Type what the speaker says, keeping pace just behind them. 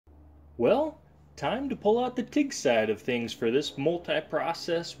Well, time to pull out the TIG side of things for this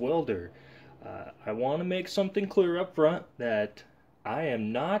multi-process welder. I want to make something clear up front that I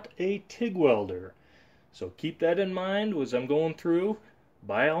am not a TIG welder. So keep that in mind as I'm going through.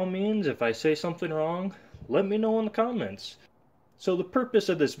 By all means, if I say something wrong, let me know in the comments. So the purpose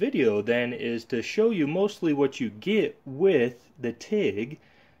of this video then is to show you mostly what you get with the TIG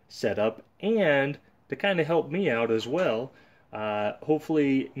setup and to kind of help me out as well.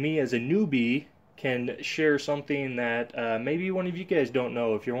 Hopefully me as a newbie can share something that maybe one of you guys don't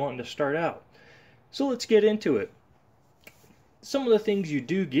know if you're wanting to start out. So let's get into it. Some of the things you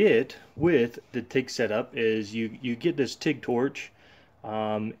do get with the TIG setup is you get this TIG torch,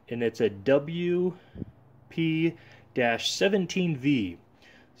 and it's a WP-17V.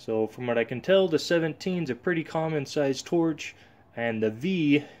 So from what I can tell, the 17 is a pretty common size torch, and the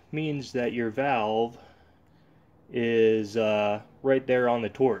V means that your valve is right there on the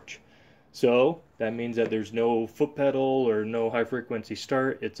torch. So that means that there's no foot pedal or no high frequency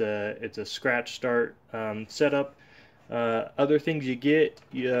start. It's a scratch start setup. Other things you get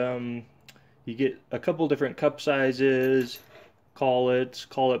a couple different cup sizes,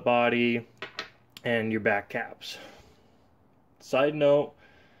 collet body, and your back caps. Side note,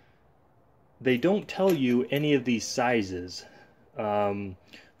 they don't tell you any of these sizes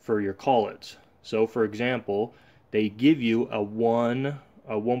for your collets. So for example, they give you a 1,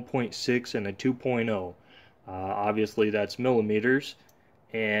 a 1.6, and a 2.0. Obviously that's millimeters,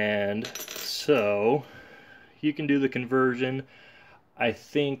 and so you can do the conversion. I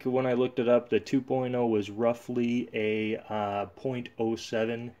think when I looked it up, the 2.0 was roughly a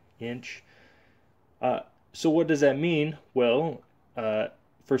 0.07 inch. So what does that mean? Well,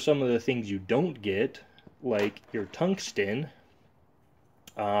 for some of the things you don't get, like your tungsten,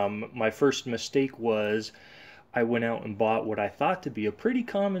 my first mistake was I went out and bought what I thought to be a pretty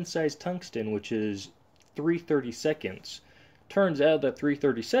common size tungsten, which is 3/32. Turns out that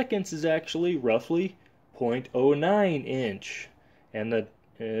 3/32 is actually roughly 0.09 inch. And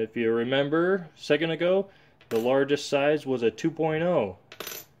if you remember a second ago, the largest size was a 2.0.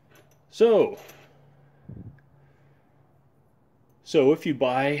 So if you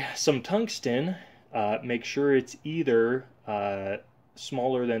buy some tungsten, make sure it's either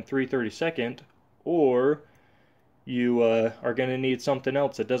smaller than 3/32, or you are going to need something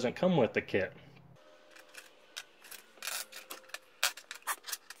else that doesn't come with the kit.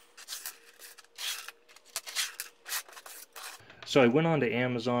 So I went onto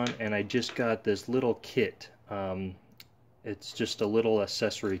Amazon and I just got this little kit. It's just a little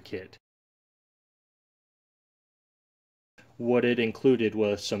accessory kit. What it included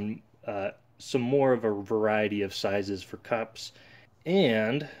was some more of a variety of sizes for cups,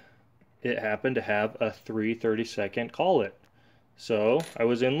 and it happened to have a 3/32 collet. So I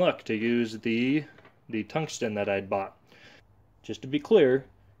was in luck to use the tungsten that I'd bought. Just to be clear,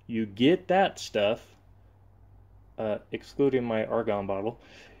 you get that stuff, excluding my argon bottle.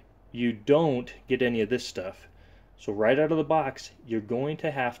 You don't get any of this stuff. So right out of the box, you're going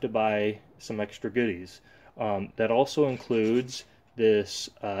to have to buy some extra goodies. That also includes this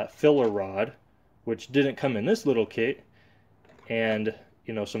filler rod, which didn't come in this little kit, and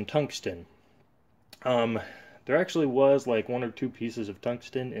some tungsten. There actually was like 1 or 2 pieces of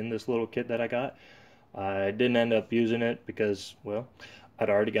tungsten in this little kit that I got. I didn't end up using it because, well, I'd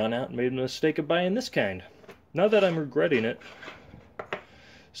already gone out and made a mistake of buying this kind. Not that I'm regretting it.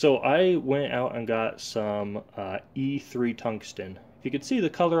 So I went out and got some E3 tungsten. If you can see the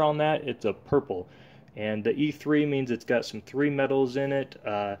color on that, it's a purple. And the E3 means it's got some 3 metals in it.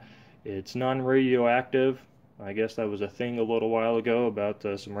 It's non-radioactive. I guess that was a thing a little while ago about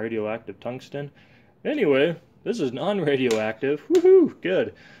some radioactive tungsten. Anyway, this is non-radioactive. Woohoo!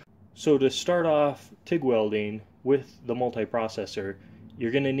 Good. So to start off TIG welding with the multiprocessor,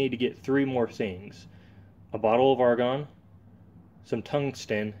 you're going to need to get 3 more things. A bottle of argon, some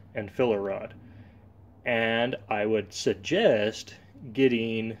tungsten, and filler rod. And I would suggest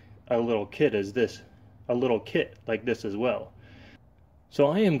getting a little kit like this as well. So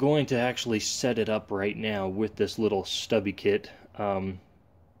I am going to actually set it up right now with this little stubby kit.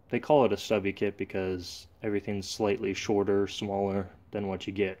 They call it a stubby kit because everything's slightly shorter, smaller than what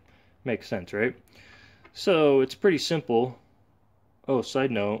you get. Makes sense, right? So it's pretty simple. Oh,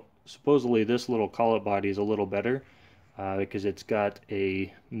 side note, supposedly this little collet body is a little better because it's got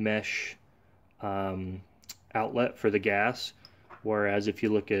a mesh outlet for the gas, whereas if you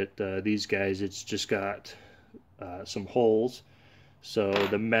look at these guys, it's just got some holes. So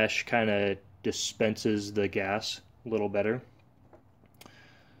the mesh kind of dispenses the gas a little better.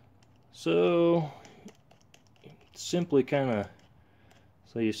 So simply kind of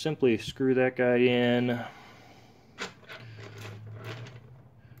So you simply screw that guy in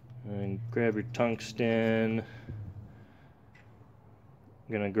and grab your tungsten. I'm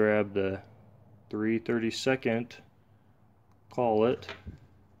gonna grab the 3/32, call it.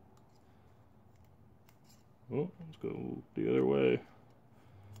 Oh, let's go the other way.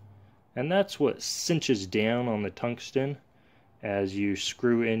 And that's what cinches down on the tungsten as you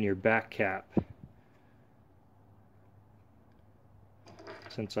screw in your back cap.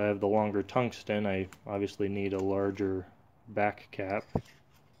 Since I have the longer tungsten, I obviously need a larger back cap.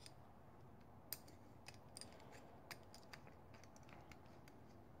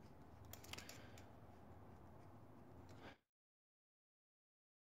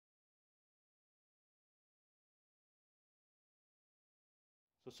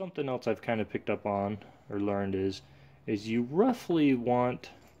 So something else I've kind of picked up on or learned is you roughly want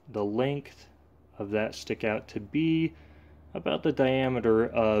the length of that stick out to be about the diameter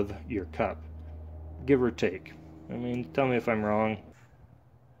of your cup, give or take. I mean, tell me if I'm wrong.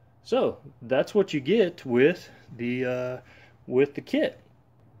 So that's what you get with the kit.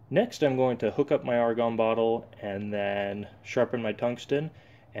 Next, I'm going to hook up my argon bottle and then sharpen my tungsten,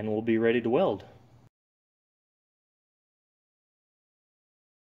 and we'll be ready to weld.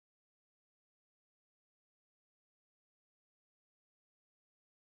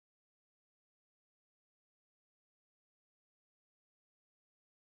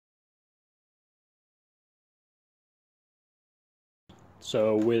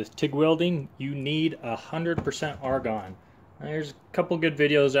 So with TIG welding, you need 100% argon. There's a couple good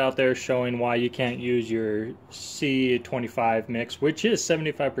videos out there showing why you can't use your C25 mix, which is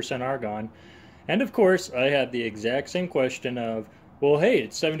 75% argon. And of course, I had the exact same question of, well, hey,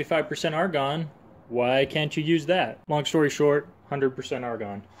 it's 75% argon, why can't you use that? Long story short, 100%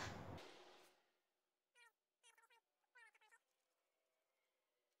 argon.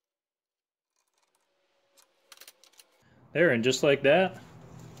 There, and just like that,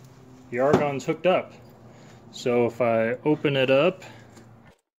 the argon's hooked up. So if I open it up,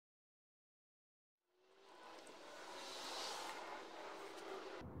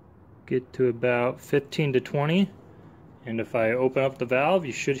 get to about 15 to 20, and if I open up the valve,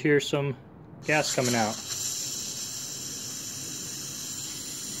 you should hear some gas coming out.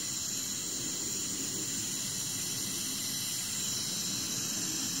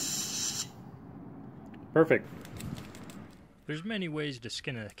 Perfect. There's many ways to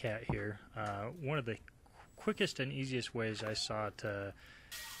skin a cat here. One of the quickest and easiest ways I saw to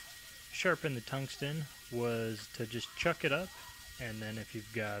sharpen the tungsten was to just chuck it up, and then if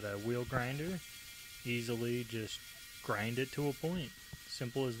you've got a wheel grinder, easily just grind it to a point.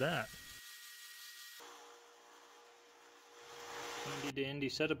 Simple as that. Handy dandy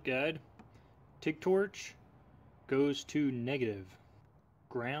setup guide. TIG torch goes to negative,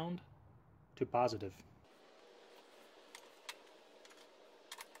 ground to positive.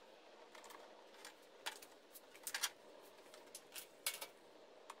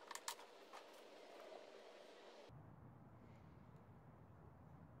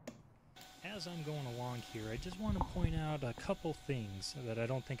 As I'm going along here, I just want to point out a couple things that I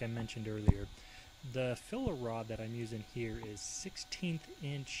don't think I mentioned earlier. The filler rod that I'm using here is 16th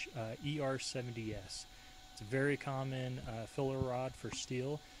inch ER70S. It's a very common filler rod for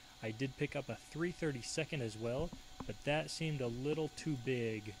steel. I did pick up a 3/32 as well, but that seemed a little too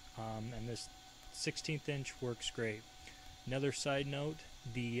big, and this 16th inch works great. Another side note,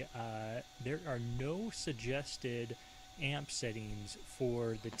 there are no suggested amp settings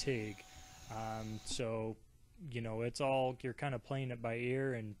for the TIG. So, you know, it's all, you're kind of playing it by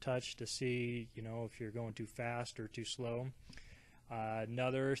ear and touch to see, you know, if you're going too fast or too slow.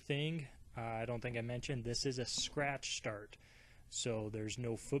 Another thing, I don't think I mentioned, this is a scratch start. So there's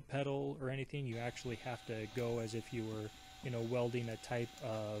no foot pedal or anything. You actually have to go as if you were, you know, welding a type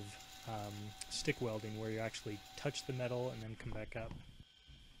of stick welding where you actually touch the metal and then come back up.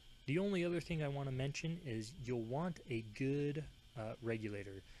 The only other thing I want to mention is you'll want a good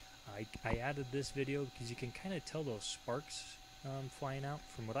regulator. I added this video because you can kind of tell those sparks flying out.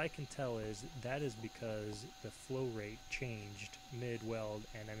 From what I can tell is that is because the flow rate changed mid-weld,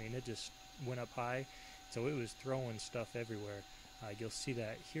 and I mean it just went up high, so it was throwing stuff everywhere. You'll see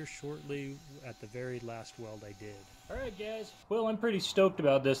that here shortly at the very last weld I did. Alright guys, well I'm pretty stoked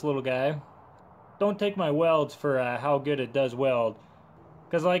about this little guy. Don't take my welds for how good it does weld,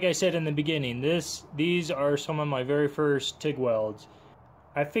 because like I said in the beginning, these are some of my very first TIG welds.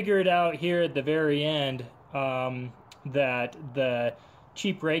 I figured out here at the very end that the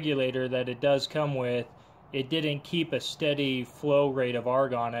cheap regulator that it does come with it didn't keep a steady flow rate of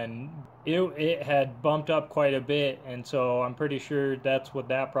argon, and it had bumped up quite a bit, and so I'm pretty sure that's what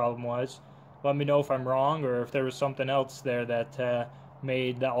that problem was. Let me know if I'm wrong or if there was something else there that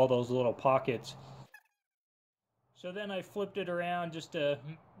made all those little pockets. So then I flipped it around just to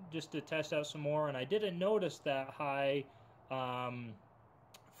test out some more, and I didn't notice that high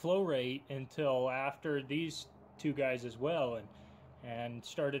flow rate until after these two guys as well, and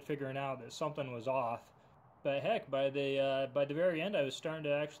started figuring out that something was off. But heck, by the very end, I was starting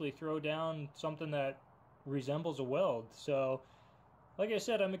to actually throw down something that resembles a weld. So, like I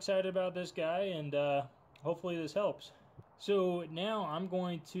said, I'm excited about this guy, and hopefully this helps. So now I'm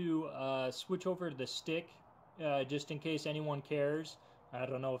going to switch over to the stick, just in case anyone cares. I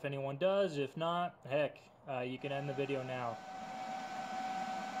don't know if anyone does. If not, heck, you can end the video now.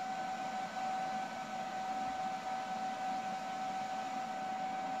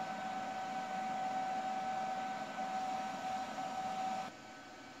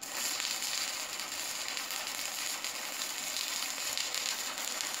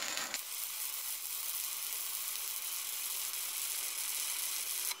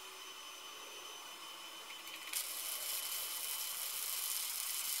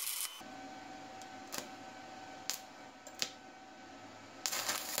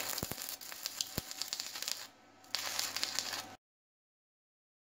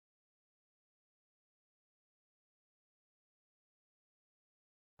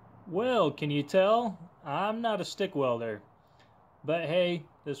 Well, can you tell? I'm not a stick welder. But hey,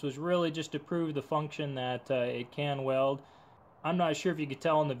 this was really just to prove the function that it can weld. I'm not sure if you could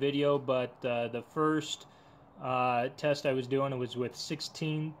tell in the video, but the first test I was doing, it was with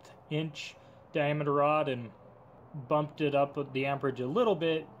 16th inch diameter rod, and bumped it up the amperage a little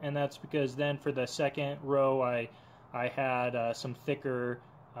bit, and that's because then for the second row I had some thicker,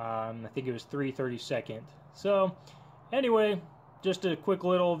 I think it was 3/32. So anyway, just a quick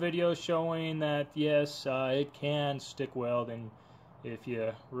little video showing that yes, it can stick weld, and if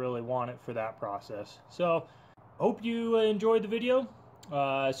you really want it for that process. So hope you enjoyed the video.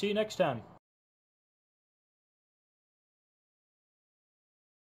 See you next time.